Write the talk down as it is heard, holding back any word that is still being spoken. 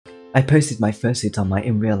I posted my fursuit on my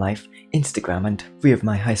in real life Instagram and 3 of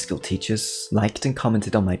my high school teachers liked and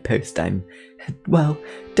commented on my post. I'm, well,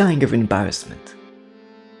 dying of embarrassment.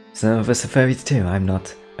 Some of us are furries too. I'm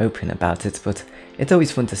not open about it, but it's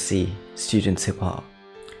always fun to see students who are.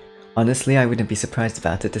 Honestly, I wouldn't be surprised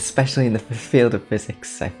about it, especially in the field of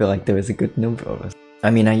physics. I feel like there is a good number of us.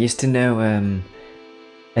 I mean, I used to know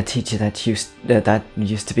a teacher that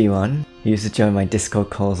used to be one. He used to join my Discord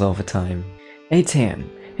calls all the time. 8 AM.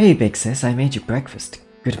 Hey big sis, I made you breakfast.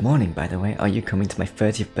 Good morning, by the way. Are you coming to my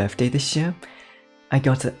 30th birthday this year? I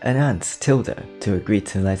got an aunt, Tilda, to agree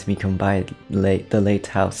to let me come by the late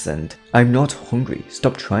house and... I'm not hungry.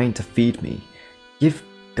 Stop trying to feed me.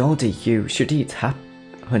 Goldie, you should eat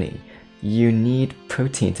honey. You need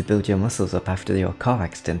protein to build your muscles up after your car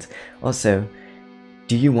accident. Also,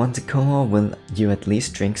 do you want to come or will you at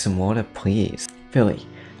least drink some water, please? Philly,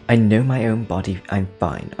 I know my own body. I'm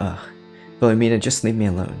fine. Ugh. Philomena, just leave me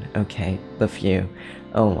alone. Okay, love you.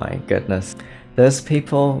 Oh my goodness. Those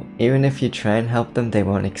people, even if you try and help them, they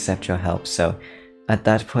won't accept your help. So at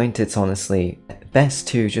that point, it's honestly best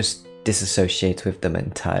to just disassociate with them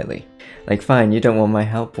entirely. Like, fine, you don't want my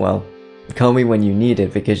help? Well, call me when you need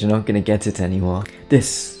it because you're not going to get it anymore.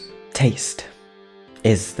 This taste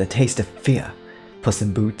is the taste of fear. Puss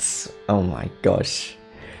in Boots. Oh my gosh.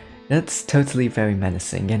 That's totally very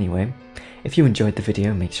menacing. Anyway, if you enjoyed the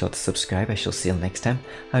video, make sure to subscribe. I shall see you next time.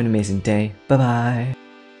 Have an amazing day. Bye bye.